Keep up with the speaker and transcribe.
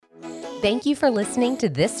Thank you for listening to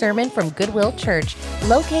this sermon from Goodwill Church,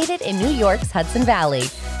 located in New York's Hudson Valley.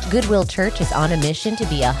 Goodwill Church is on a mission to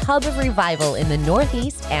be a hub of revival in the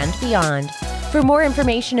Northeast and beyond. For more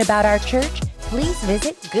information about our church, please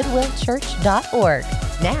visit goodwillchurch.org.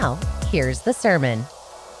 Now, here's the sermon.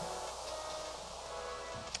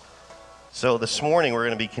 So this morning we're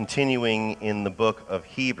going to be continuing in the book of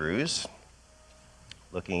Hebrews,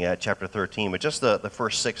 looking at chapter 13, but just the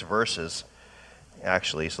first 6 verses,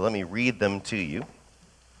 actually. So let me read them to you.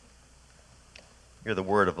 Hear the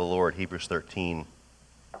word of the Lord, Hebrews 13.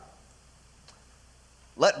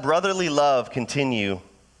 Let brotherly love continue.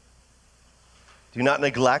 Do not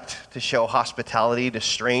neglect to show hospitality to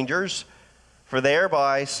strangers, for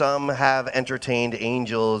thereby some have entertained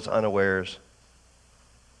angels unawares.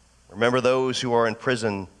 Remember those who are in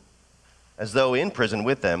prison, as though in prison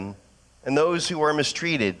with them, and those who are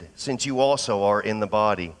mistreated, since you also are in the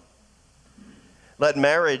body. Let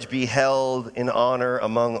marriage be held in honor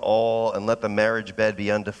among all, and let the marriage bed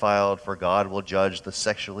be undefiled, for God will judge the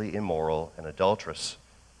sexually immoral and adulterous.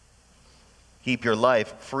 Keep your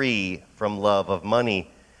life free from love of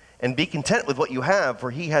money, and be content with what you have,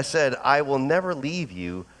 for he has said, I will never leave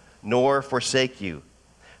you nor forsake you.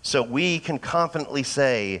 So we can confidently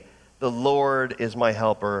say, the Lord is my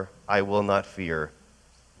helper, I will not fear.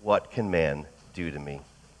 What can man do to me?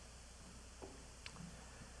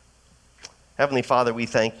 Heavenly Father, we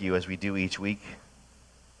thank you as we do each week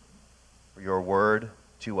for your word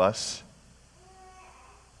to us.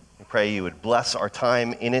 We pray you would bless our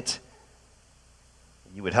time in it.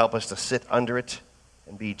 You would help us to sit under it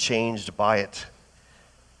and be changed by it.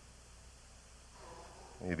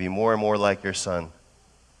 May we be more and more like your Son,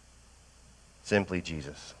 simply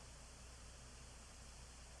Jesus.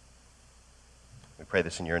 We pray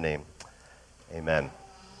this in your name. Amen.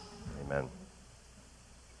 Amen.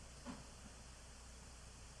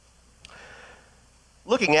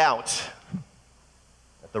 Looking out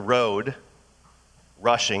at the road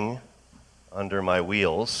rushing under my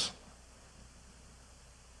wheels,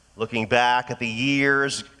 looking back at the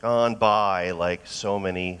years gone by like so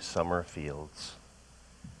many summer fields.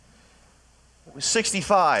 It was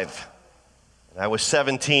 65, and I was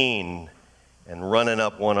 17 and running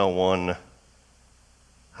up 101.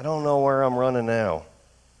 I don't know where I'm running now.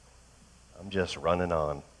 I'm just running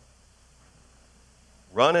on.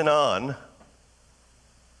 Running on.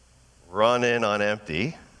 Running on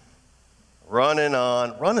empty, running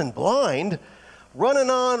on, running blind, running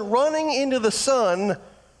on, running into the sun, and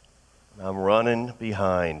I'm running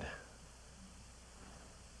behind.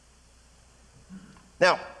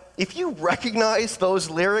 Now, if you recognize those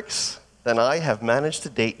lyrics, then I have managed to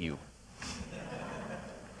date you,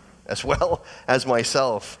 as well as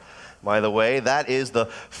myself. By the way, that is the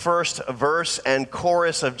first verse and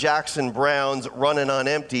chorus of Jackson Browne's Runnin' on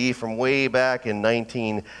Empty from way back in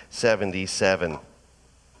 1977.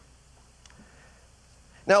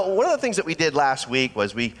 Now, one of the things that we did last week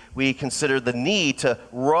was we considered the need to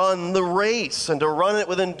run the race and to run it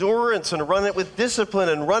with endurance and run it with discipline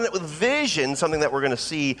and run it with vision, something that we're going to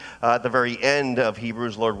see at the very end of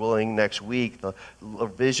Hebrews, Lord willing, next week, the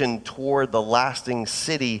vision toward the lasting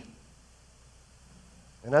city.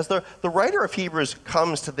 And as the writer of Hebrews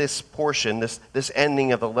comes to this portion, this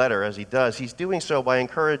ending of the letter, as he does, he's doing so by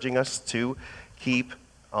encouraging us to keep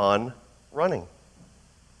on running.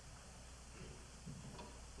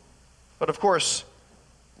 But of course,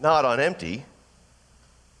 not on empty,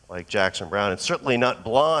 like Jackson Browne, and certainly not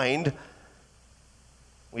blind.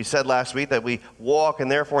 We said last week that we walk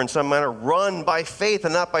and therefore in some manner run by faith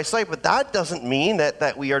and not by sight, but that doesn't mean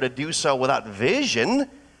that we are to do so without vision.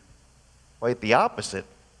 Quite the opposite,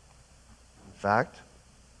 in fact.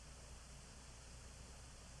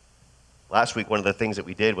 Last week, one of the things that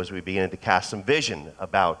we did was we began to cast some vision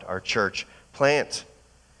about our church plant.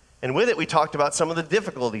 And with it, we talked about some of the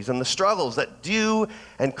difficulties and the struggles that do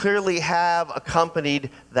and clearly have accompanied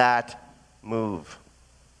that move.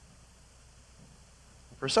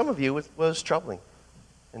 For some of you, it was troubling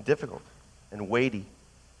and difficult and weighty.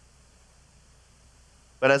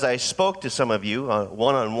 But as I spoke to some of you,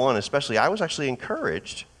 one-on-one especially, I was actually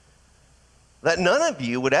encouraged that none of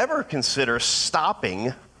you would ever consider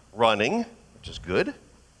stopping running, which is good.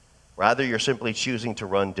 Rather, you're simply choosing to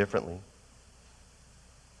run differently.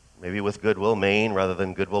 Maybe with Goodwill Maine rather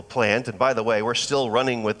than Goodwill Plant. And by the way, we're still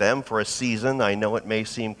running with them for a season. I know it may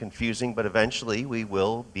seem confusing, but eventually we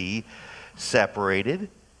will be separated.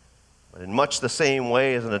 But in much the same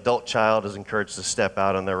way as an adult child is encouraged to step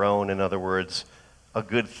out on their own, in other words, a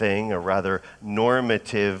good thing, a rather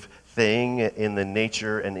normative thing in the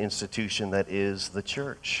nature and institution that is the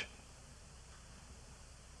church.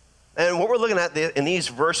 And what we're looking at in these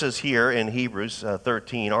verses here in Hebrews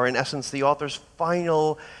 13 are in essence the author's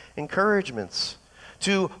final encouragements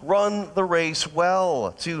to run the race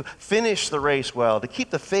well, to finish the race well, to keep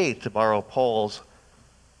the faith, to borrow Paul's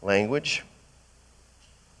language.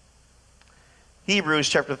 Hebrews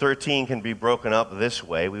chapter 13 can be broken up this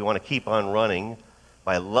way. We want to keep on running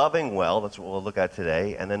by loving well, that's what we'll look at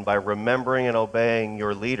today, and then by remembering and obeying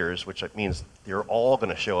your leaders, which means you're all going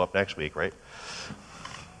to show up next week, right?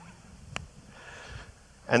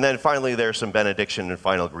 And then finally, there's some benediction and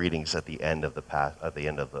final greetings at the end of the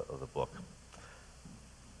book.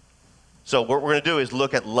 So what we're going to do is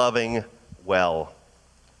look at loving well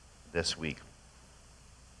this week.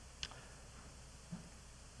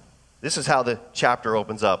 This is how the chapter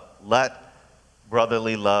opens up. Let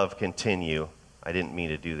brotherly love continue. I didn't mean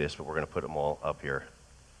to do this, but we're going to put them all up here.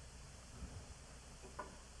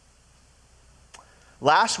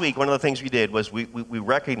 Last week, one of the things we did was we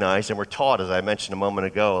recognized and were taught, as I mentioned a moment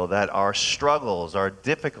ago, that our struggles, our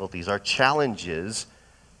difficulties, our challenges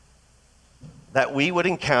that we would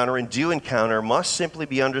encounter and do encounter must simply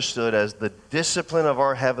be understood as the discipline of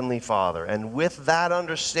our Heavenly Father. And with that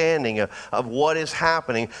understanding of what is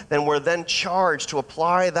happening, then we're then charged to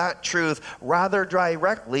apply that truth rather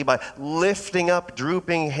directly by lifting up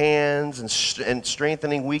drooping hands and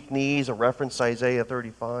strengthening weak knees, a reference to Isaiah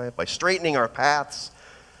 35, by straightening our paths,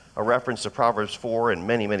 a reference to Proverbs 4 and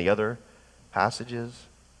many, many other passages.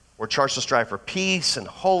 We're charged to strive for peace and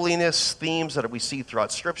holiness, themes that we see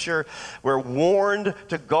throughout Scripture. We're warned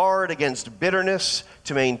to guard against bitterness,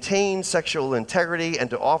 to maintain sexual integrity, and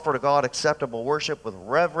to offer to God acceptable worship with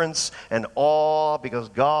reverence and awe, because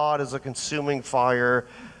God is a consuming fire,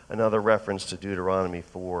 another reference to Deuteronomy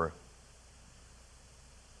 4.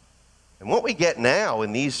 And what we get now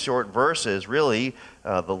in these short verses, really,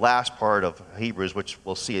 the last part of Hebrews, which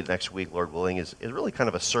we'll see it next week, Lord willing, is really kind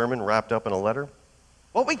of a sermon wrapped up in a letter.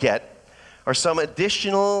 What we get are some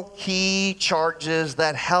additional key charges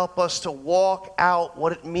that help us to walk out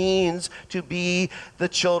what it means to be the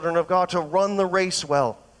children of God, to run the race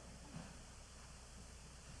well.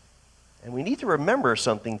 And we need to remember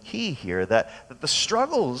something key here, that the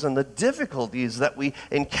struggles and the difficulties that we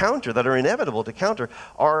encounter, that are inevitable to encounter,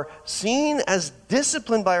 are seen as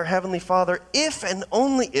disciplined by our Heavenly Father if and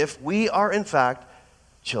only if we are, in fact,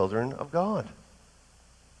 children of God.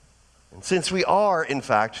 And since we are, in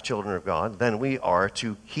fact, children of God, then we are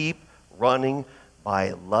to keep running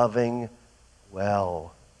by loving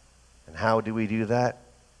well. And how do we do that?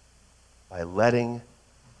 By letting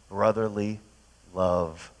brotherly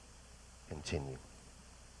love continue.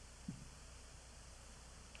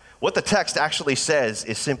 What the text actually says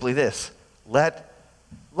is simply this: let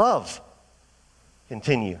love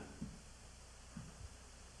continue.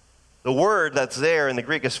 The word that's there in the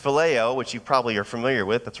Greek is phileo, which you probably are familiar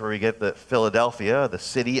with. That's where we get the Philadelphia, the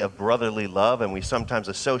city of brotherly love, and we sometimes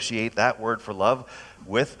associate that word for love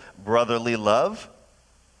with brotherly love.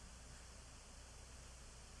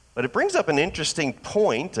 But it brings up an interesting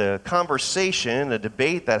point, a conversation, a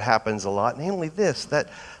debate that happens a lot, namely this, that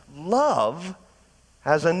love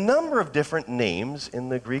has a number of different names in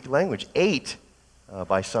the Greek language. 8,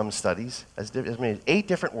 by some studies, as 8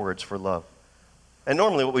 different words for love. And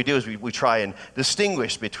normally what we do is we try and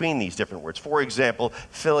distinguish between these different words. For example,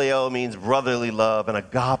 phileo means brotherly love, and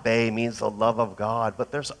agape means the love of God.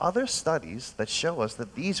 But there's other studies that show us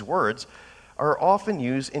that these words are often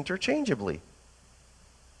used interchangeably.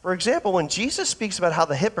 For example, when Jesus speaks about how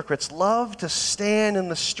the hypocrites love to stand in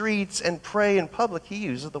the streets and pray in public, he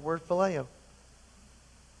uses the word phileo.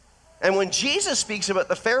 And when Jesus speaks about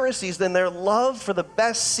the Pharisees and their love for the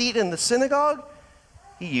best seat in the synagogue,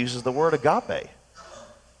 he uses the word agape.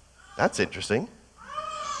 That's interesting.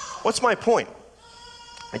 What's my point?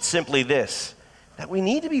 It's simply this, that we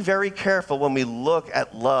need to be very careful when we look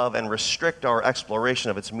at love and restrict our exploration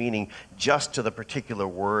of its meaning just to the particular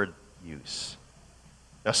word use.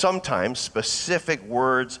 Now, sometimes specific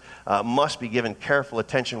words must be given careful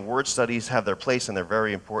attention. Word studies have their place and they're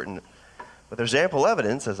very important. But there's ample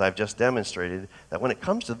evidence, as I've just demonstrated, that when it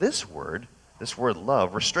comes to this word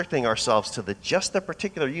love, restricting ourselves to just the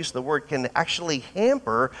particular use of the word can actually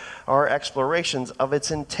hamper our explorations of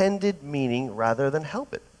its intended meaning rather than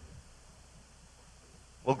help it.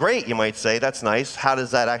 Well, great, you might say, that's nice. How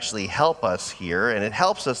does that actually help us here? And it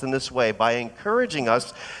helps us in this way by encouraging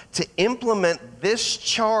us to implement this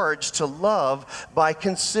charge to love by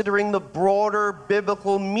considering the broader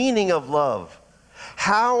biblical meaning of love.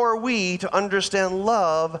 How are we to understand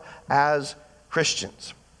love as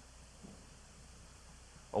Christians?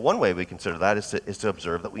 Well, one way we consider that is to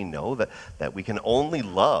observe that we know that we can only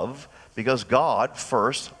love because God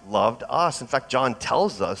first loved us. In fact, John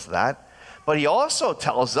tells us that, but he also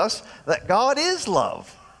tells us that God is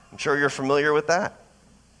love. I'm sure you're familiar with that.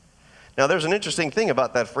 Now, there's an interesting thing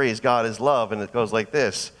about that phrase, God is love, and it goes like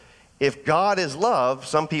this. If God is love,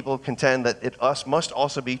 some people contend that it must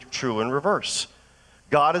also be true in reverse.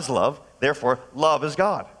 God is love, therefore love is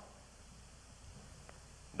God.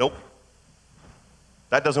 Nope.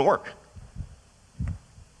 That doesn't work.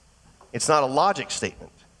 It's not a logic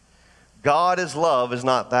statement. God is love is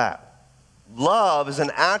not that. Love is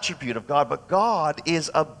an attribute of God, but God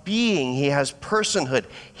is a being. He has personhood.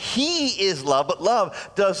 He is love, but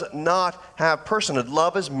love does not have personhood.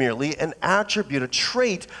 Love is merely an attribute, a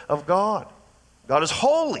trait of God. God is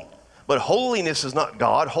holy, but holiness is not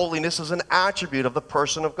God. Holiness is an attribute of the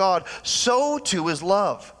person of God. So too is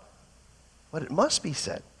love. But it must be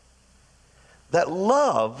said that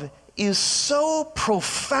love is so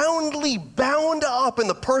profoundly bound up in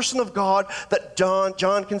the person of God that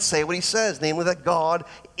John can say what he says, namely that God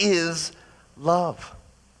is love.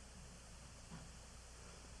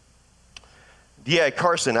 D.A.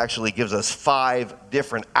 Carson actually gives us 5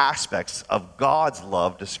 different aspects of God's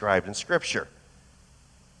love described in Scripture.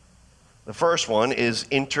 The first one is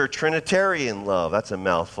intertrinitarian love. That's a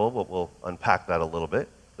mouthful, but we'll unpack that a little bit.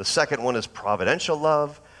 The second one is providential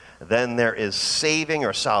love. Then there is saving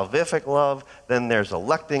or salvific love. Then there's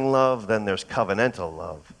electing love. Then there's covenantal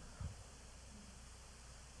love.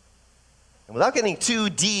 And without getting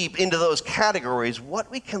too deep into those categories,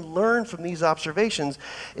 what we can learn from these observations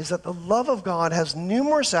is that the love of God has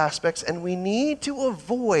numerous aspects, and we need to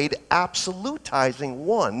avoid absolutizing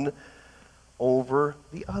one over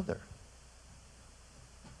the other.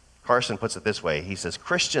 Carson puts it this way. He says,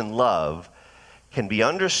 Christian love can be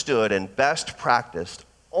understood and best practiced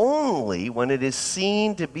only when it is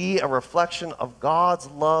seen to be a reflection of God's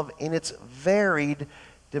love in its varied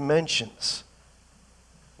dimensions.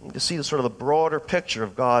 You need to see the sort of the broader picture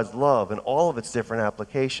of God's love and all of its different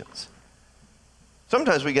applications.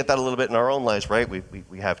 Sometimes we get that a little bit in our own lives, right?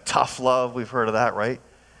 We have tough love. We've heard of that, right?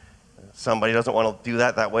 Somebody doesn't want to do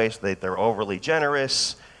that way, so they're overly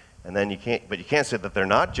generous, and then you can't say that they're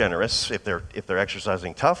not generous if they're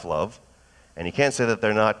exercising tough love. And you can't say that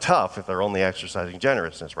they're not tough if they're only exercising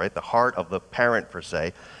generousness, right? The heart of the parent, per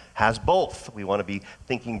se, has both. We want to be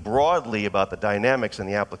thinking broadly about the dynamics and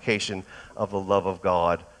the application of the love of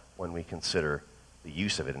God when we consider the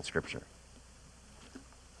use of it in Scripture.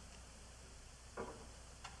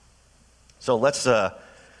 So let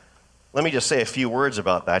me just say a few words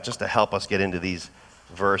about that just to help us get into these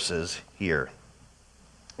verses here.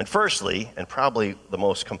 And firstly, and probably the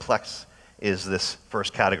most complex, is this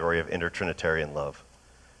first category of intertrinitarian love.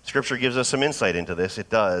 Scripture gives us some insight into this. It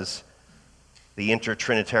does. The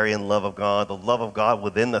intertrinitarian love of God, the love of God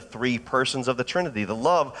within the 3 persons of the Trinity, the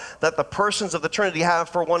love that the persons of the Trinity have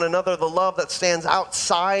for one another, the love that stands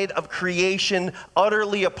outside of creation,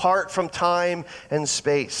 utterly apart from time and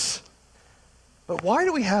space. But why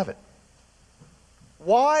do we have it?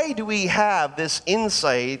 Why do we have this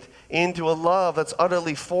insight into a love that's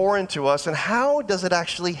utterly foreign to us, and how does it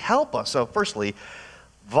actually help us? So firstly,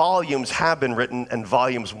 volumes have been written, and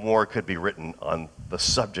volumes more could be written on the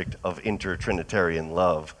subject of intertrinitarian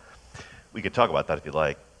love. We could talk about that if you'd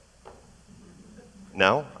like.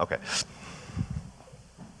 No? Okay.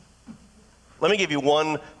 Let me give you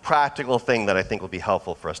one practical thing that I think will be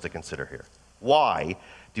helpful for us to consider here. Why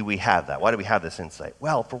do we have that? Why do we have this insight?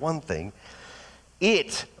 Well, for one thing,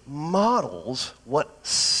 it models what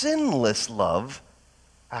sinless love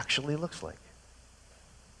actually looks like.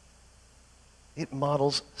 It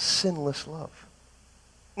models sinless love.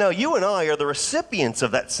 Now, you and I are the recipients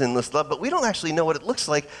of that sinless love, but we don't actually know what it looks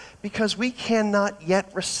like because we cannot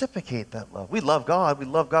yet reciprocate that love. We love God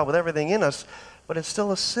with everything in us, but it's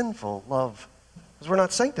still a sinful love because we're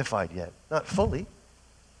not sanctified yet, not fully.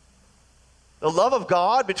 The love of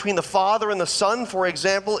God between the Father and the Son, for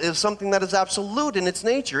example, is something that is absolute in its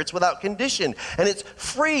nature. It's without condition, and it's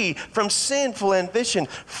free from sinful ambition,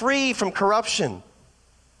 free from corruption.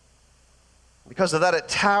 Because of that, it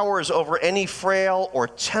towers over any frail or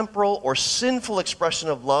temporal or sinful expression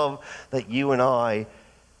of love that you and I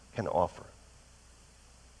can offer.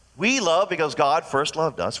 We love because God first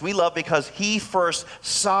loved us. We love because He first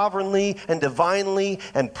sovereignly and divinely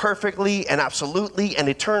and perfectly and absolutely and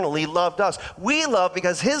eternally loved us. We love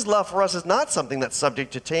because His love for us is not something that's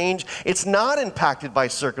subject to change. It's not impacted by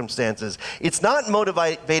circumstances. It's not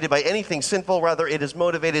motivated by anything sinful. Rather, it is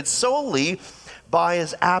motivated solely by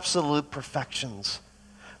His absolute perfections.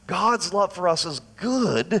 God's love for us is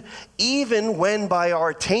good, even when by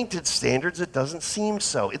our tainted standards it doesn't seem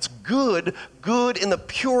so. It's good in the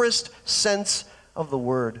purest sense of the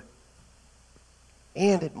word.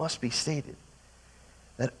 And it must be stated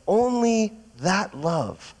that only that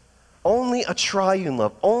love, only a triune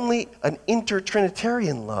love, only an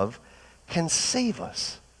intertrinitarian love can save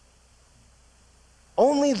us.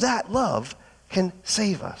 Only that love can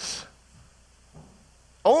save us.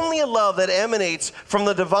 Only a love that emanates from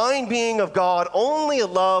the divine being of God, only a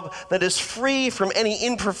love that is free from any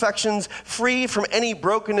imperfections, free from any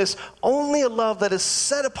brokenness, only a love that is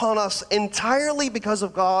set upon us entirely because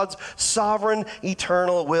of God's sovereign,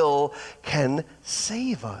 eternal will can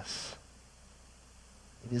save us.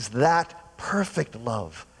 It is that perfect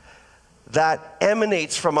love that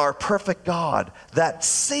emanates from our perfect God that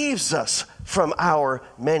saves us from our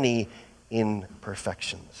many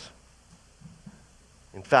imperfections.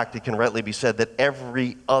 In fact, it can rightly be said that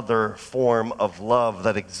every other form of love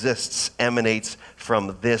that exists emanates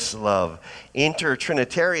from this love.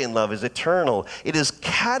 Intertrinitarian love is eternal. It is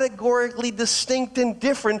categorically distinct and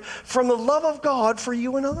different from the love of God for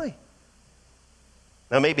you and I.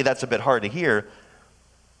 Now, maybe that's a bit hard to hear,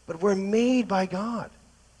 but we're made by God.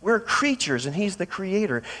 We're creatures and He's the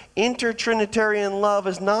creator. Intertrinitarian love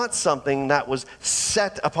is not something that was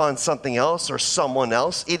set upon something else or someone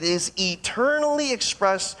else. It is eternally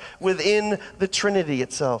expressed within the Trinity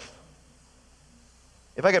itself.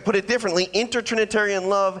 If I could put it differently, intertrinitarian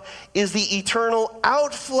love is the eternal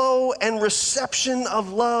outflow and reception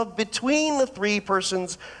of love between the three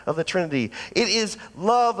persons of the Trinity. It is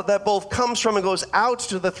love that both comes from and goes out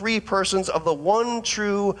to the three persons of the one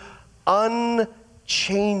true, unchanging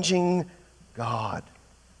God.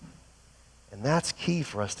 And that's key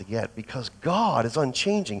for us to get, because God is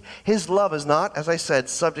unchanging. His love is not, as I said,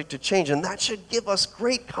 subject to change. And that should give us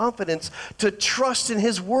great confidence to trust in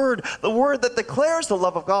His Word, the Word that declares the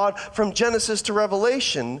love of God from Genesis to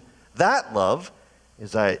Revelation. That love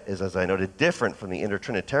is, as I noted, different from the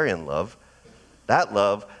intertrinitarian love. That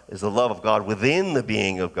love is the love of God within the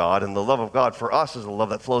being of God, and the love of God for us is the love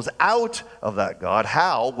that flows out of that God.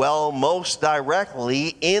 How? Well, most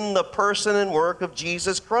directly in the person and work of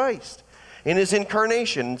Jesus Christ, in His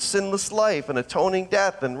incarnation, sinless life, and atoning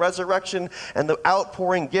death, and resurrection, and the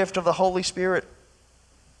outpouring gift of the Holy Spirit.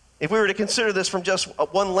 If we were to consider this from just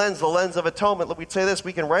one lens, the lens of atonement, we'd say this: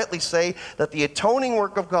 we can rightly say that the atoning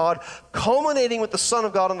work of God, culminating with the Son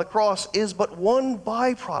of God on the cross, is but one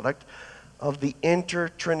byproduct of the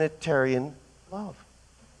intertrinitarian love.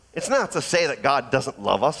 It's not to say that God doesn't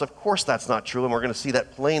love us. Of course that's not true, and we're going to see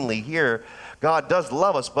that plainly here. God does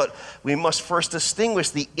love us, but we must first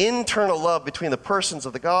distinguish the internal love between the persons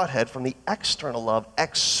of the Godhead from the external love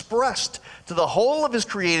expressed to the whole of His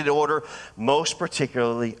created order, most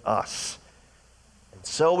particularly us. And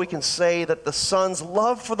so we can say that the Son's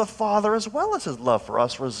love for the Father, as well as His love for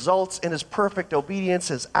us, results in His perfect obedience,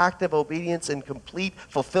 His active obedience in complete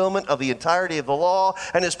fulfillment of the entirety of the law,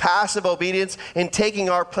 and His passive obedience in taking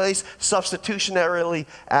our place substitutionarily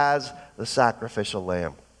as the sacrificial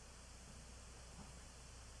lamb.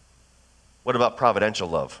 What about providential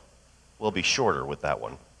love? We'll be shorter with that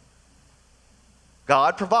one.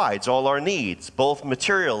 God provides all our needs, both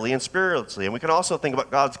materially and spiritually. And we can also think about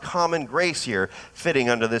God's common grace here, fitting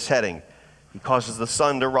under this heading. He causes the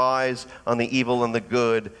sun to rise on the evil and the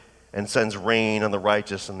good, and sends rain on the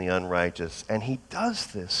righteous and the unrighteous. And He does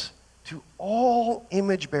this to all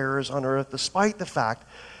image bearers on earth, despite the fact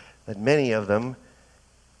that many of them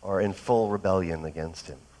are in full rebellion against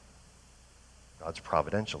Him. God's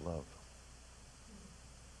providential love.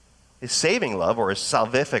 His saving love, or His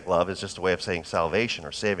salvific love, is just a way of saying salvation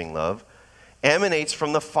or saving love, emanates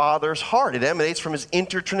from the Father's heart. It emanates from His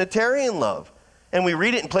intertrinitarian love. And we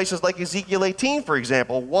read it in places like Ezekiel 18, for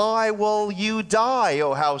example. Why will you die,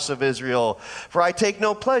 O house of Israel? For I take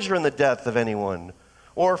no pleasure in the death of anyone.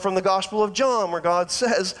 Or from the Gospel of John, where God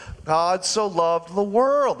says, God so loved the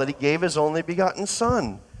world that He gave His only begotten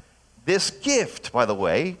Son. This gift, by the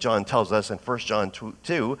way, John tells us in 1 John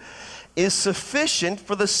 2, is sufficient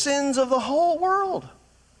for the sins of the whole world.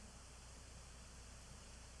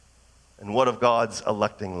 And what of God's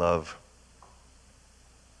electing love?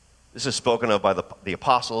 This is spoken of by the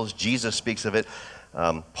apostles. Jesus speaks of it.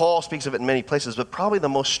 Paul speaks of it in many places, but probably the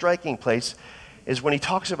most striking place is when he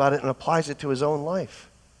talks about it and applies it to his own life.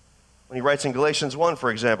 When he writes in Galatians 1,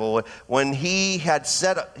 for example, when He had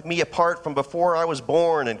set me apart from before I was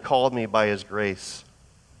born and called me by His grace.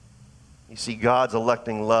 You see, God's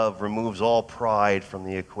electing love removes all pride from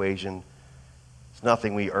the equation. It's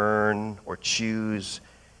nothing we earn or choose.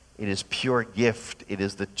 It is pure gift. It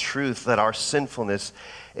is the truth that our sinfulness,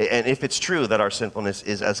 and if it's true that our sinfulness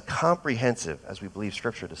is as comprehensive as we believe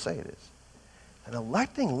Scripture to say it is. And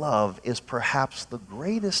electing love is perhaps the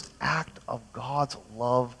greatest act of God's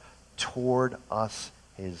love toward us,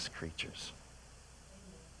 His creatures.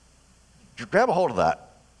 Grab a hold of that.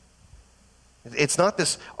 It's not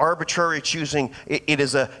this arbitrary choosing. It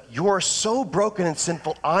is you're so broken and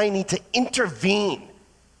sinful, I need to intervene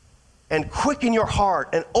and quicken your heart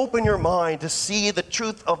and open your mind to see the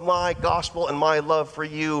truth of my gospel and my love for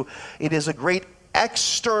you. It is a great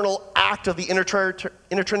external act of the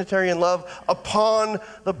intertrinitarian love upon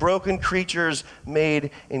the broken creatures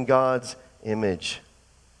made in God's image.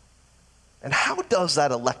 And how does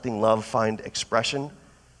that electing love find expression?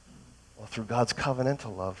 Well, through God's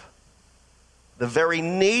covenantal love. The very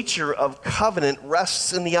nature of covenant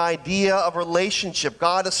rests in the idea of relationship.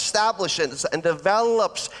 God establishes and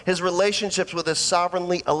develops his relationships with his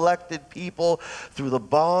sovereignly elected people through the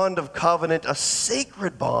bond of covenant, a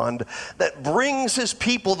sacred bond that brings his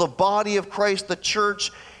people, the body of Christ, the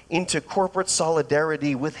church, into corporate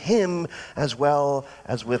solidarity with him as well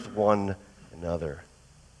as with one another.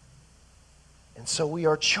 And so we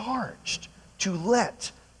are charged to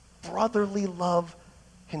let brotherly love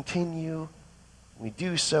continue. We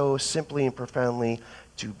do so simply and profoundly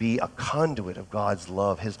to be a conduit of God's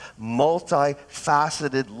love, his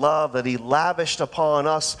multifaceted love that he lavished upon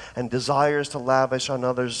us and desires to lavish on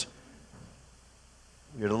others.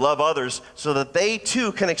 We are to love others so that they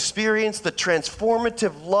too can experience the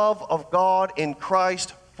transformative love of God in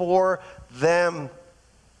Christ for them.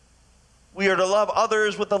 We are to love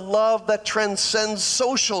others with a love that transcends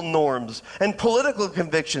social norms and political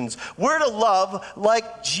convictions. We're to love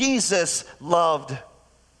like Jesus loved.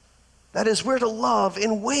 That is, we're to love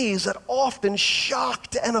in ways that often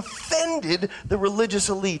shocked and offended the religious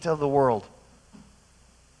elite of the world.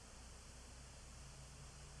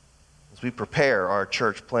 As we prepare our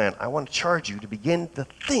church plan, I want to charge you to begin to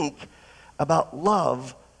think about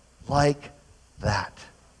love like that.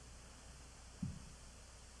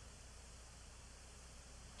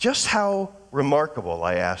 Just how remarkable,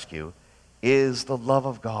 I ask you, is the love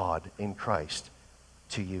of God in Christ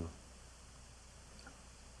to you?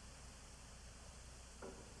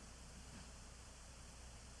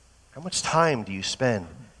 How much time do you spend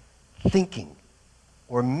thinking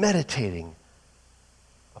or meditating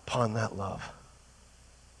upon that love?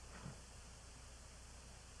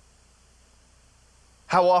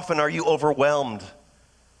 How often are you overwhelmed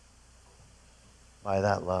by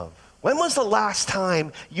that love? When was the last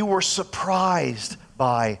time you were surprised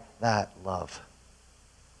by that love?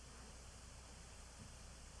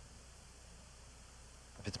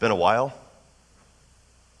 If it's been a while,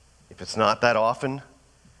 if it's not that often,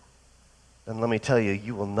 then let me tell you,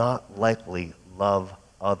 you will not likely love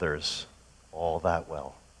others all that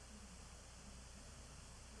well.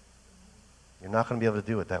 You're not going to be able to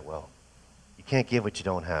do it that well. You can't give what you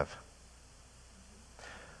don't have.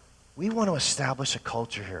 We want to establish a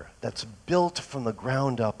culture here that's built from the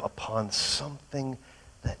ground up upon something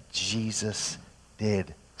that Jesus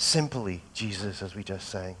did. Simply Jesus, as we just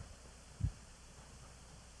sang.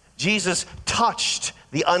 Jesus touched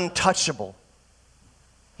the untouchable.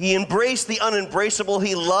 He embraced the unembraceable.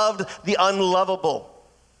 He loved the unlovable.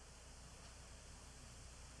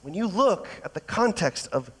 When you look at the context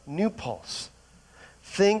of New Paltz,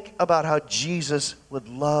 think about how Jesus would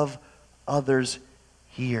love others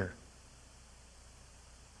here.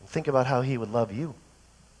 Think about how he would love you.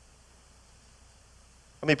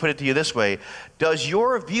 Let me put it to you this way. Does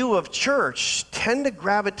your view of church tend to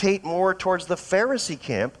gravitate more towards the Pharisee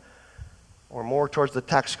camp or more towards the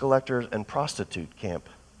tax collector and prostitute camp?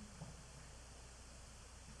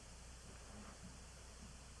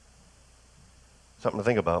 Something to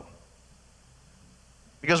think about.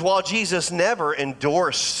 Because while Jesus never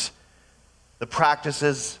endorsed the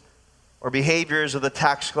practices or behaviors of the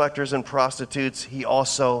tax collectors and prostitutes, he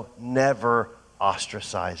also never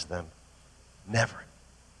ostracized them. Never.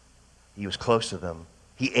 He was close to them.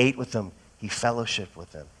 He ate with them. He fellowshiped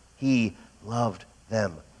with them. He loved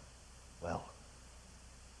them well.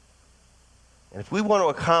 And if we want to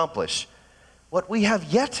accomplish what we have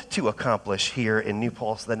yet to accomplish here in New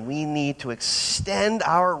Paltz, then we need to extend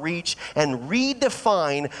our reach and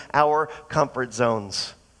redefine our comfort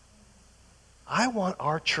zones. I want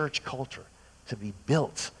our church culture to be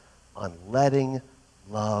built on letting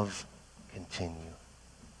love continue.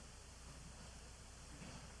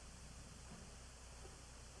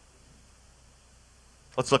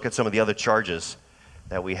 Let's look at some of the other charges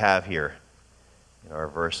that we have here in our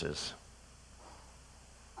verses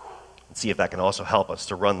and see if that can also help us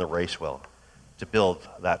to run the race well, to build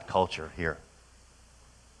that culture here.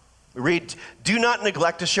 We read, "Do not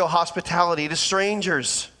neglect to show hospitality to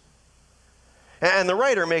strangers." And the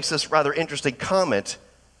writer makes this rather interesting comment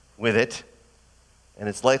with it. And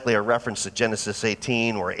it's likely a reference to Genesis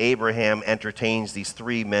 18, where Abraham entertains these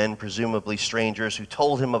three men, presumably strangers, who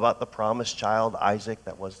told him about the promised child, Isaac,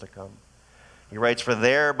 that was to come. He writes, "For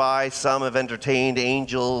thereby some have entertained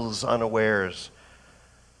angels unawares."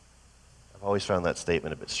 I've always found that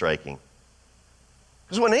statement a bit striking.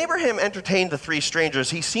 Because when Abraham entertained the three strangers,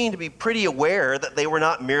 he seemed to be pretty aware that they were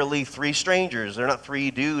not merely three strangers. They're not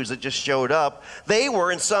three dudes that just showed up. They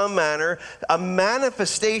were, in some manner, a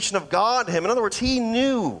manifestation of God to him. In other words, he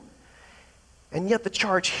knew. And yet the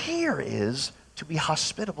charge here is to be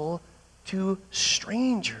hospitable to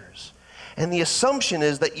strangers. And the assumption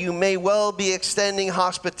is that you may well be extending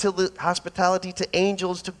hospitality to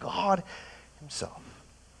angels, to God himself.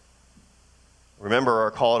 Remember our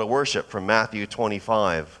call to worship from Matthew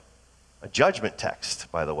 25, a judgment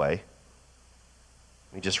text, by the way.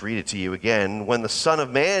 Let me just read it to you again. "When the Son of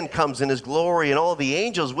Man comes in his glory and all the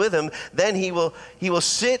angels with him, then he will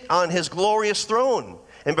sit on his glorious throne.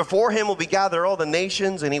 And before him will be gathered all the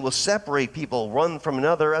nations, and he will separate people one from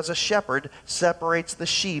another as a shepherd separates the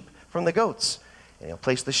sheep from the goats. And he'll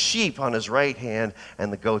place the sheep on his right hand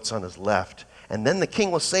and the goats on his left. And then the king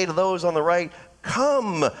will say to those on the right,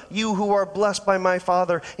 'Come, you who are blessed by my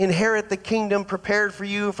Father, inherit the kingdom prepared for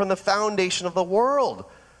you from the foundation of the world.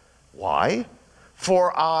 Why?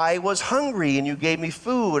 For I was hungry, and you gave me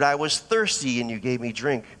food. I was thirsty, and you gave me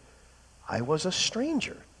drink. I was a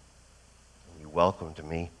stranger, and you welcomed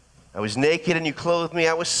me. I was naked, and you clothed me.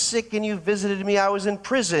 I was sick, and you visited me. I was in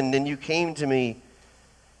prison, and you came to me.'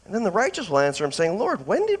 And then the righteous will answer him, saying, 'Lord,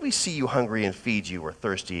 when did we see you hungry and feed you, or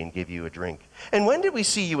thirsty and give you a drink? And when did we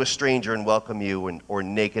see you a stranger and welcome you, or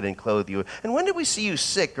naked and clothe you? And when did we see you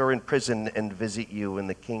sick or in prison and visit you?' And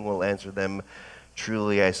the king will answer them,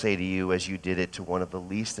 'Truly I say to you, as you did it to one of the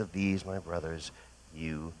least of these, my brothers,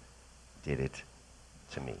 you did it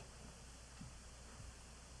to me.'"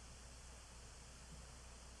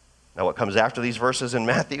 Now what comes after these verses in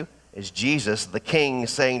Matthew is Jesus, the king,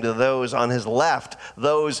 saying to those on his left,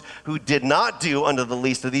 those who did not do unto the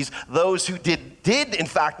least of these, those who did in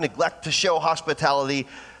fact neglect to show hospitality,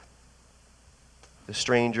 the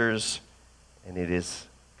strangers, and it is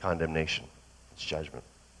condemnation. It's judgment.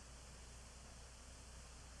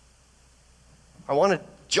 I want to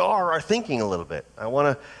jar our thinking a little bit. I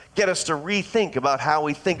want to get us to rethink about how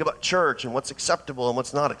we think about church and what's acceptable and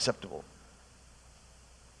what's not acceptable.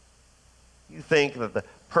 You think that the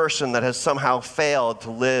person that has somehow failed to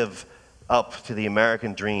live up to the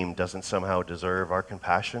American dream doesn't somehow deserve our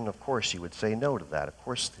compassion? Of course you would say no to that. Of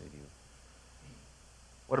course they do.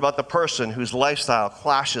 What about the person whose lifestyle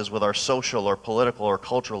clashes with our social or political or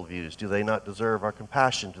cultural views? Do they not deserve our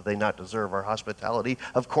compassion? Do they not deserve our hospitality?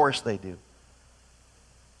 Of course they do.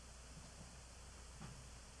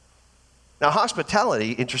 Now,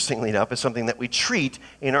 hospitality, interestingly enough, is something that we treat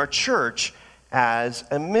in our church as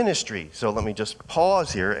a ministry. So let me just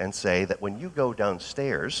pause here and say that when you go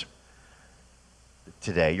downstairs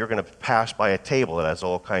today, you're going to pass by a table that has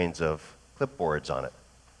all kinds of clipboards on it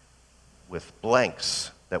with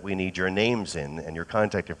blanks that we need your names in and your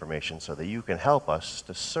contact information so that you can help us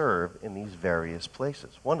to serve in these various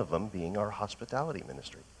places, one of them being our hospitality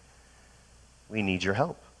ministry. We need your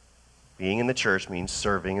help. Being in the church means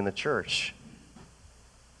serving in the church.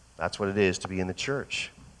 That's what it is to be in the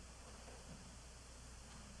church.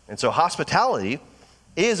 And so hospitality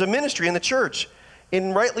is a ministry in the church,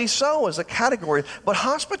 and rightly so as a category. But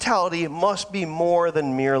hospitality must be more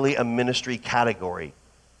than merely a ministry category.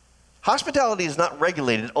 Hospitality is not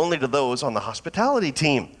regulated only to those on the hospitality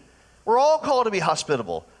team. We're all called to be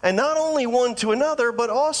hospitable, and not only one to another, but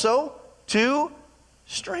also to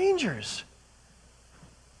strangers.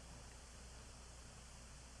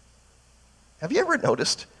 Have you ever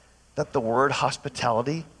noticed that the word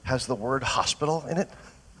hospitality has the word hospital in it?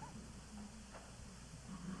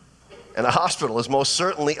 And a hospital is most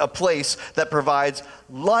certainly a place that provides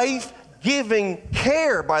life-giving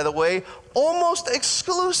care, by the way, almost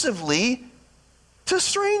exclusively to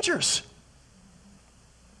strangers.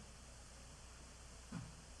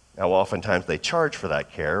 Now, oftentimes they charge for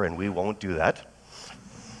that care, and we won't do that.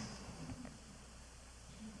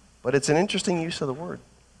 But it's an interesting use of the word.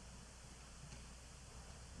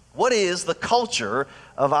 What is the culture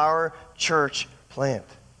of our church plant?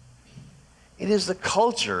 It is the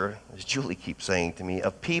culture, as Julie keeps saying to me,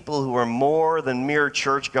 of people who are more than mere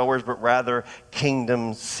churchgoers, but rather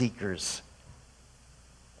kingdom seekers.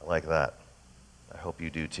 I like that. I hope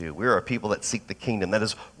you do too. We are a people that seek the kingdom, that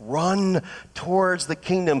is, run towards the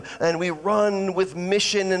kingdom. And we run with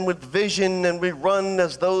mission and with vision, and we run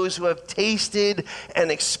as those who have tasted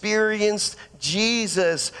and experienced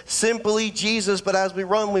Jesus, simply Jesus. But as we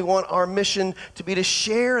run, we want our mission to be to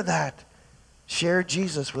share that. Share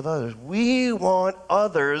Jesus with others. We want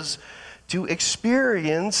others to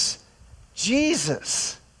experience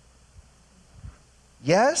Jesus.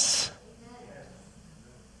 Yes?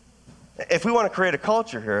 If we want to create a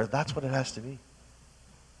culture here, that's what it has to be.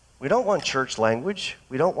 We don't want church language.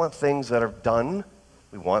 We don't want things that are done.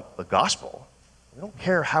 We want the gospel. We don't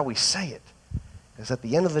care how we say it. Because at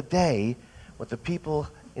the end of the day, what the people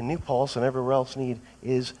in New Paltz and everywhere else need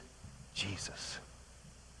is Jesus.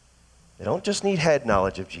 They don't just need head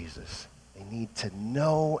knowledge of Jesus. They need to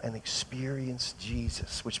know and experience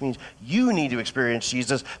Jesus, which means you need to experience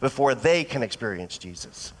Jesus before they can experience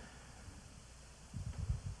Jesus.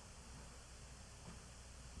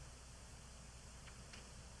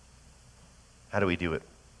 How do we do it?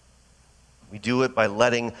 We do it by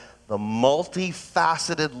letting the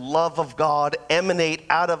multifaceted love of God emanate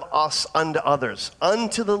out of us unto others,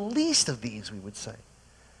 unto the least of these, we would say.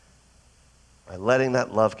 By letting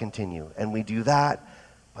that love continue. And we do that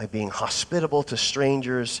by being hospitable to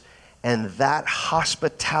strangers, and that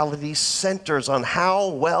hospitality centers on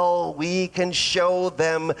how well we can show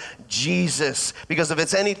them Jesus. Because if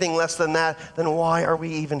it's anything less than that, then why are we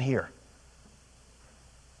even here?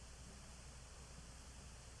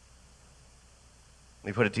 Let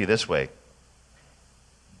me put it to you this way.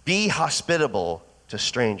 Be hospitable to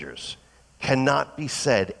strangers cannot be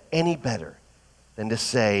said any better than to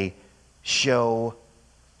say, show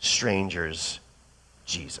strangers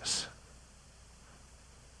Jesus.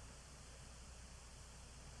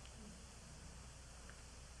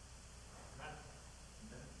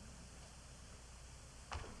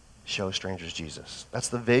 Show strangers Jesus. That's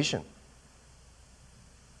the vision.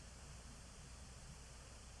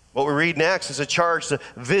 What we read next is a charge to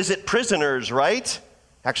visit prisoners, right?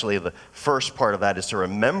 Actually, the first part of that is to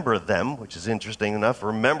remember them, which is interesting enough.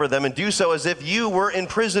 Remember them and do so as if you were in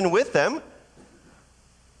prison with them.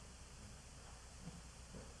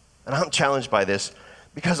 And I'm challenged by this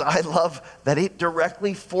because I love that it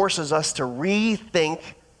directly forces us to rethink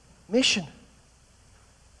mission.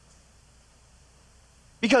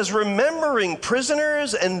 Because remembering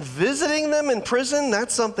prisoners and visiting them in prison,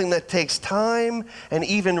 that's something that takes time and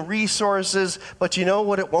even resources. But you know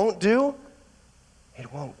what it won't do?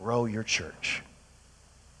 It won't grow your church.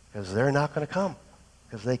 Because they're not going to come.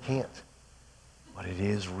 Because they can't. But it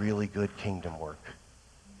is really good kingdom work.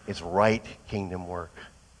 It's right kingdom work.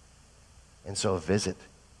 And so visit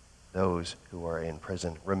those who are in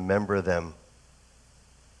prison. Remember them.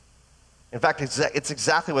 In fact, it's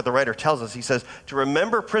exactly what the writer tells us. He says, to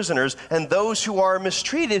remember prisoners and those who are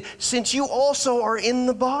mistreated, since you also are in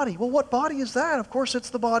the body. Well, what body is that? Of course, it's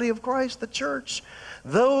the body of Christ, the church.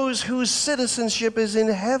 Those whose citizenship is in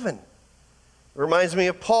heaven. It reminds me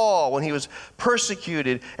of Paul when he was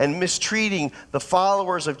persecuted and mistreating the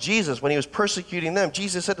followers of Jesus. When he was persecuting them,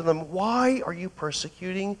 Jesus said to them, why are you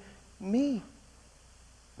persecuting me?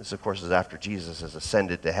 This, of course, is after Jesus has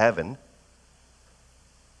ascended to heaven.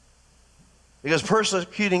 Because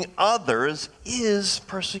persecuting others is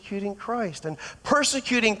persecuting Christ. And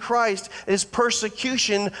persecuting Christ is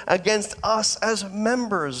persecution against us as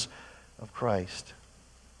members of Christ.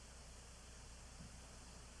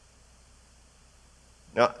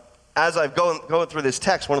 Now, as I've going through this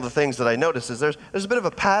text, one of the things that I notice is there's a bit of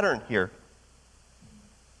a pattern here.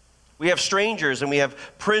 We have strangers and we have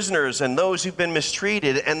prisoners and those who've been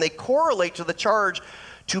mistreated, and they correlate to the charge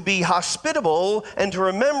to be hospitable and to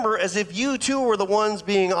remember as if you too were the ones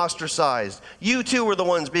being ostracized. You too were the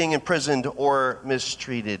ones being imprisoned or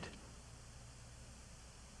mistreated.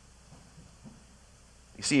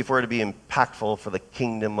 You see, if we're to be impactful for the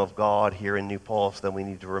kingdom of God here in New Paltz, then we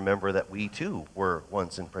need to remember that we too were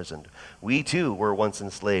once imprisoned. We too were once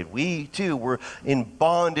enslaved. We too were in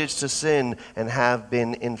bondage to sin and have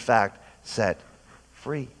been, in fact, set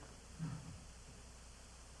free.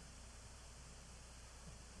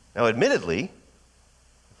 Now, admittedly,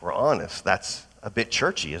 if we're honest, that's a bit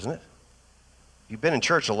churchy, isn't it? If you've been in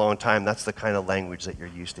church a long time, that's the kind of language that you're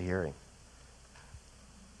used to hearing.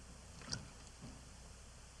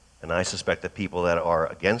 And I suspect that people that are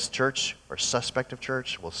against church or suspect of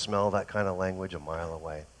church will smell that kind of language a mile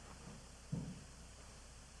away.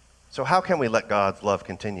 So how can we let God's love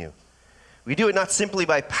continue? We do it not simply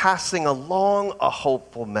by passing along a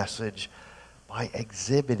hopeful message, by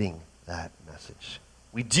exhibiting that message.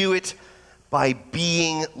 We do it by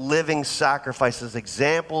being living sacrifices,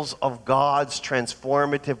 examples of God's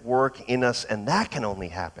transformative work in us, and that can only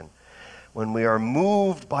happen when we are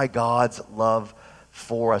moved by God's love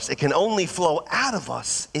for us. It can only flow out of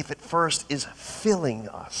us if it first is filling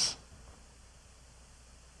us.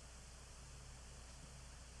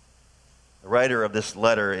 The writer of this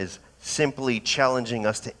letter is simply challenging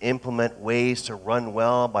us to implement ways to run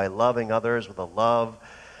well by loving others with a love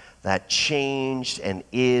that changed and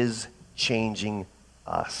is changing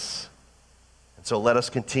us. And so let us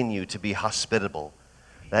continue to be hospitable.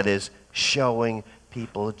 That is, showing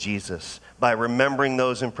people Jesus by remembering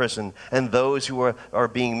those in prison and those who are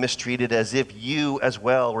being mistreated as if you as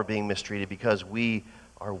well were being mistreated, because we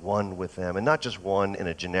are one with them. And not just one in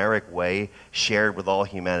a generic way shared with all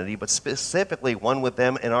humanity, but specifically one with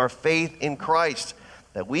them in our faith in Christ,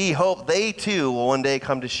 that we hope they too will one day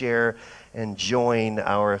come to share and join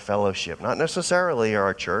our fellowship. Not necessarily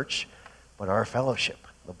our church, but our fellowship,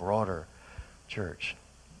 the broader church.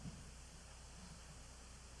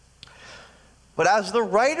 But as the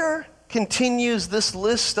writer continues this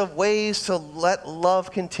list of ways to let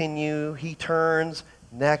love continue, he turns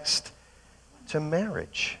next to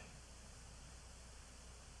marriage.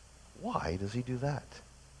 Why does he do that?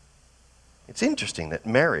 It's interesting that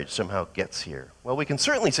marriage somehow gets here. Well, we can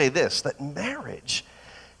certainly say this, that marriage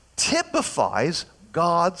typifies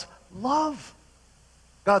God's love.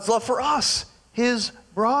 God's love for us, his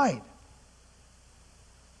bride.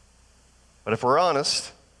 But if we're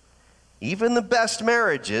honest, even the best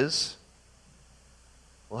marriages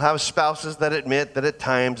will have spouses that admit that at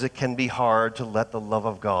times it can be hard to let the love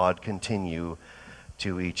of God continue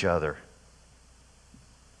to each other.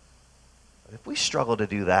 But if we struggle to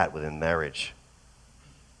do that within marriage,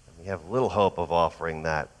 then we have little hope of offering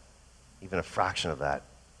that, even a fraction of that,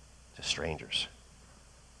 to strangers.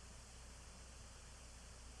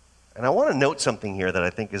 And I want to note something here that I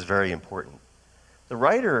think is very important. The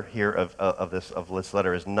writer here of this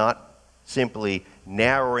letter is not simply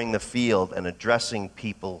narrowing the field and addressing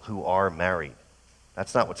people who are married.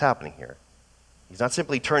 That's not what's happening here. He's not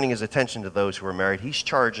simply turning his attention to those who are married. He's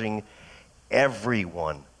charging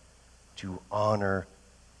everyone to honor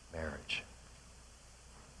marriage.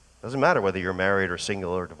 Doesn't matter whether you're married or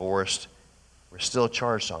single or divorced, we're still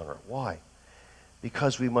charged to honor it. Why?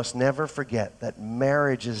 Because we must never forget that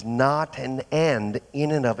marriage is not an end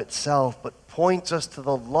in and of itself, but points us to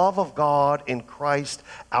the love of God in Christ,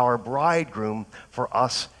 our bridegroom, for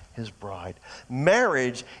us, his bride.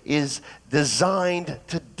 Marriage is designed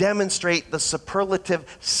to demonstrate the superlative,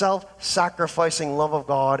 self-sacrificing love of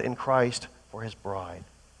God in Christ for his bride.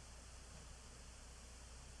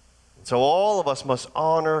 And so all of us must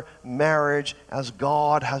honor marriage as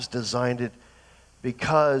God has designed it,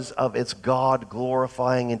 because of its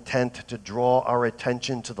God-glorifying intent to draw our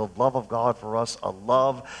attention to the love of God for us, a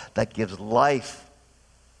love that gives life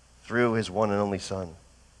through his one and only Son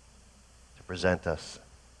to present us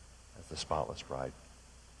as the spotless bride.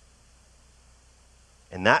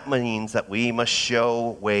 And that means that we must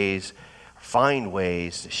find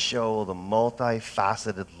ways to show the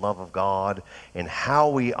multifaceted love of God in how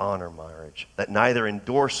we honor marriage, that neither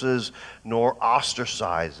endorses nor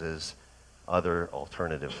ostracizes other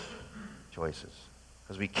alternative choices.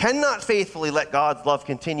 Because we cannot faithfully let God's love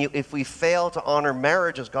continue if we fail to honor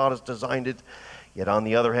marriage as God has designed it. Yet on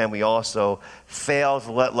the other hand, we also fail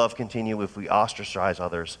to let love continue if we ostracize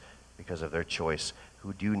others because of their choice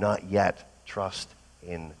who do not yet trust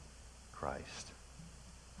in Christ.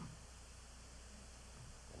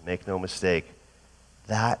 And make no mistake,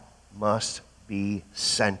 that must be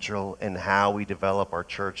central in how we develop our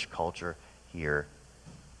church culture here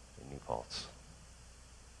in New Paltz.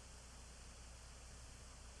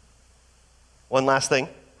 One last thing.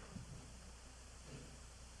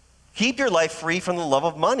 Keep your life free from the love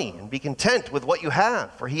of money and be content with what you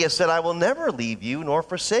have. For he has said, I will never leave you nor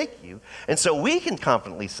forsake you. And so we can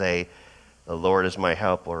confidently say, the Lord is my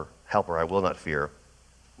helper, I will not fear.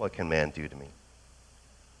 What can man do to me?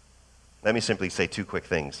 Let me simply say two quick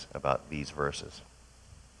things about these verses.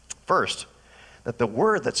 First, that the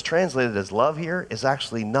word that's translated as love here is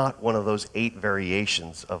actually not one of those 8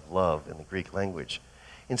 variations of love in the Greek language.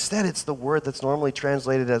 Instead, it's the word that's normally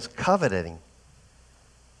translated as coveting,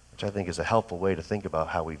 which I think is a helpful way to think about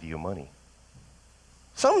how we view money.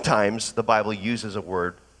 Sometimes the Bible uses a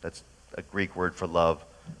word that's a Greek word for love,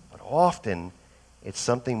 but often it's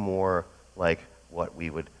something more like what we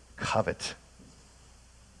would covet.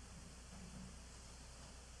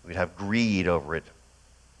 We'd have greed over it.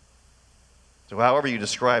 So however you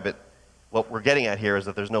describe it, what we're getting at here is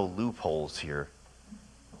that there's no loopholes here.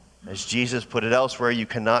 As Jesus put it elsewhere, you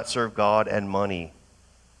cannot serve God and money.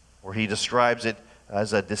 Or he describes it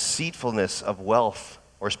as a deceitfulness of wealth.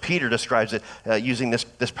 Or as Peter describes it, using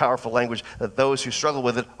this powerful language, that those who struggle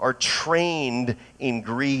with it are trained in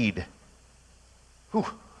greed. Whew.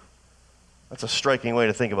 That's a striking way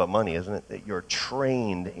to think about money, isn't it? That you're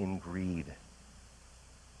trained in greed.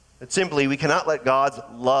 But simply, we cannot let God's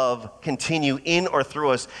love continue in or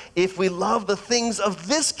through us if we love the things of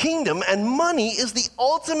this kingdom, and money is the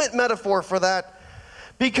ultimate metaphor for that.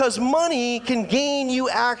 Because money can gain you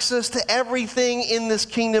access to everything in this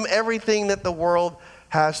kingdom, everything that the world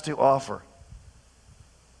has to offer.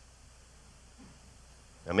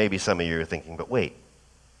 Now, maybe some of you are thinking, but wait,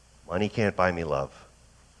 money can't buy me love.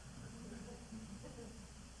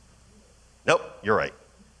 Nope, you're right.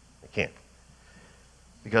 It can't.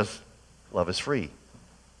 Because love is free,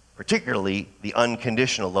 particularly the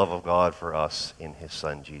unconditional love of God for us in his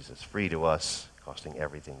Son, Jesus. Free to us, costing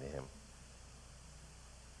everything to him.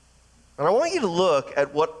 And I want you to look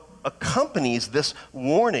at what accompanies this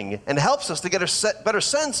warning and helps us to get a better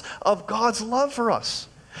sense of God's love for us.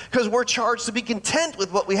 Because we're charged to be content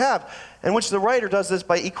with what we have, and which the writer does this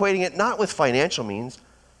by equating it not with financial means,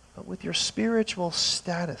 but with your spiritual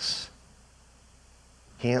status.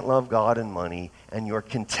 Can't love God and money, and your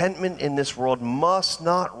contentment in this world must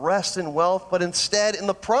not rest in wealth, but instead in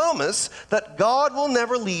the promise that God will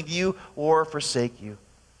never leave you or forsake you.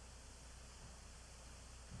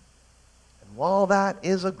 And while that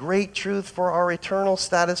is a great truth for our eternal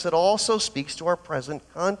status, it also speaks to our present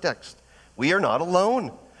context. We are not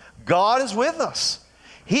alone. God is with us.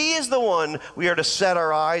 He is the one we are to set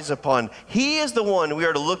our eyes upon. He is the one we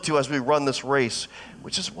are to look to as we run this race,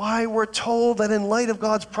 which is why we're told that in light of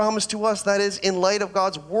God's promise to us, that is, in light of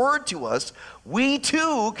God's word to us, we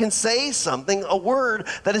too can say something, a word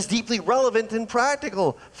that is deeply relevant and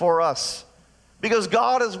practical for us. Because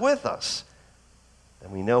God is with us,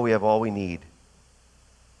 and we know we have all we need.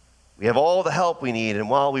 We have all the help we need, and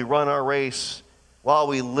while we run our race, while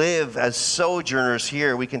we live as sojourners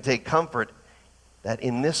here, we can take comfort that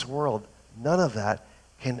in this world, none of that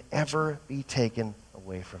can ever be taken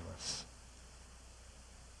away from us.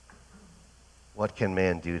 What can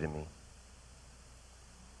man do to me?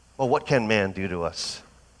 Well, what can man do to us?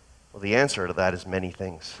 Well, the answer to that is many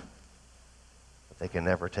things. But they can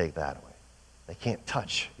never take that away. They can't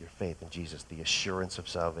touch your faith in Jesus. The assurance of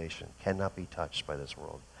salvation cannot be touched by this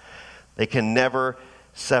world. They can never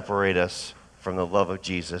separate us from the love of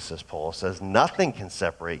Jesus, as Paul says. Nothing can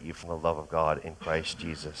separate you from the love of God in Christ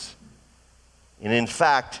Jesus. And in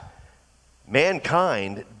fact,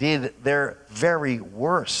 mankind did their very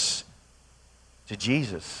worst to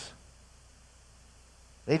Jesus.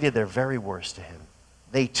 They did their very worst to him.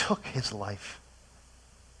 They took his life.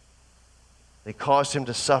 They caused him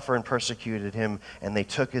to suffer and persecuted him, and they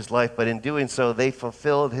took his life. But in doing so, they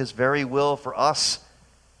fulfilled his very will for us,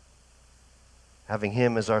 having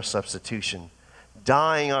him as our substitution,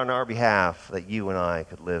 dying on our behalf that you and I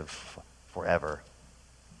could live forever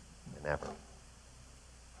and ever.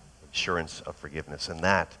 Assurance of forgiveness. And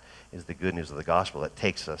that is the good news of the gospel that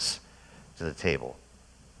takes us to the table.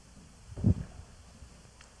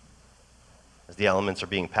 As the elements are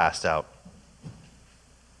being passed out,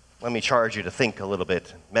 let me charge you to think a little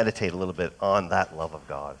bit, meditate a little bit on that love of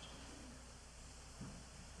God.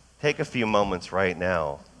 Take a few moments right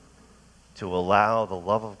now to allow the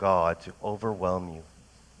love of God to overwhelm you,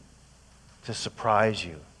 to surprise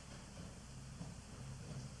you.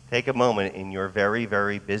 Take a moment in your very,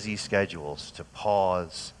 very busy schedules to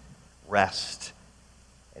pause, rest,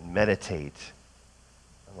 and meditate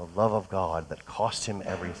on the love of God that cost him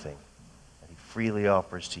everything, that he freely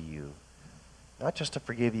offers to you, not just to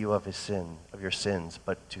forgive you of your sins,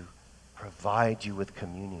 but to provide you with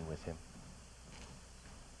communion with him,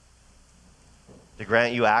 to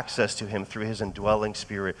grant you access to him through his indwelling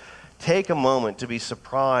Spirit. Take a moment to be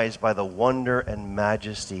surprised by the wonder and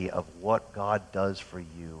majesty of what God does for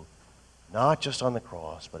you, not just on the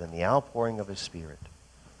cross, but in the outpouring of his Spirit,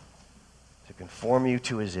 to conform you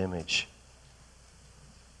to his image,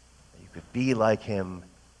 that you could be like him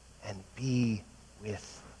and be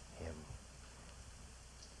with him.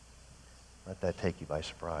 Let that take you by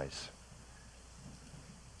surprise.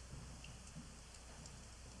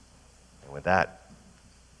 And with that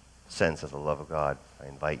sense of the love of God, I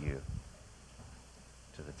invite you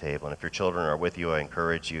to the table. And if your children are with you, I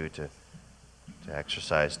encourage you to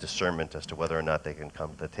exercise discernment as to whether or not they can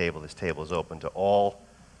come to the table. This table is open to all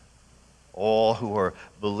who are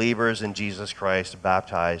believers in Jesus Christ,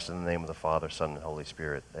 baptized in the name of the Father, Son, and Holy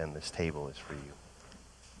Spirit. And this table is for you.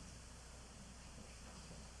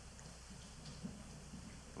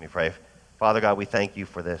 Let me pray. Father God, we thank you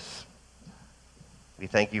for this. We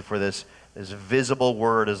thank you for this visible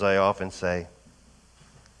word, as I often say.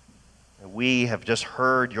 We have just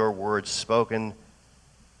heard your words spoken,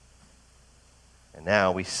 and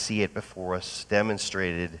now we see it before us,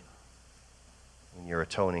 demonstrated in your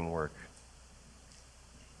atoning work.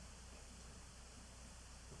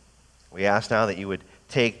 We ask now that you would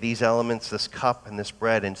take these elements, this cup and this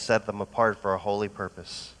bread, and set them apart for a holy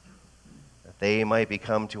purpose, that they might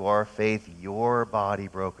become to our faith your body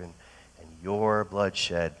broken and your blood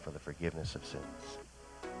shed for the forgiveness of sins.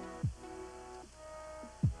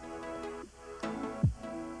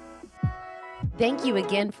 Thank you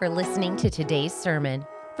again for listening to today's sermon.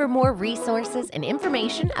 For more resources and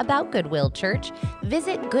information about Goodwill Church,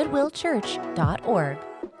 visit goodwillchurch.org.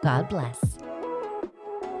 God bless.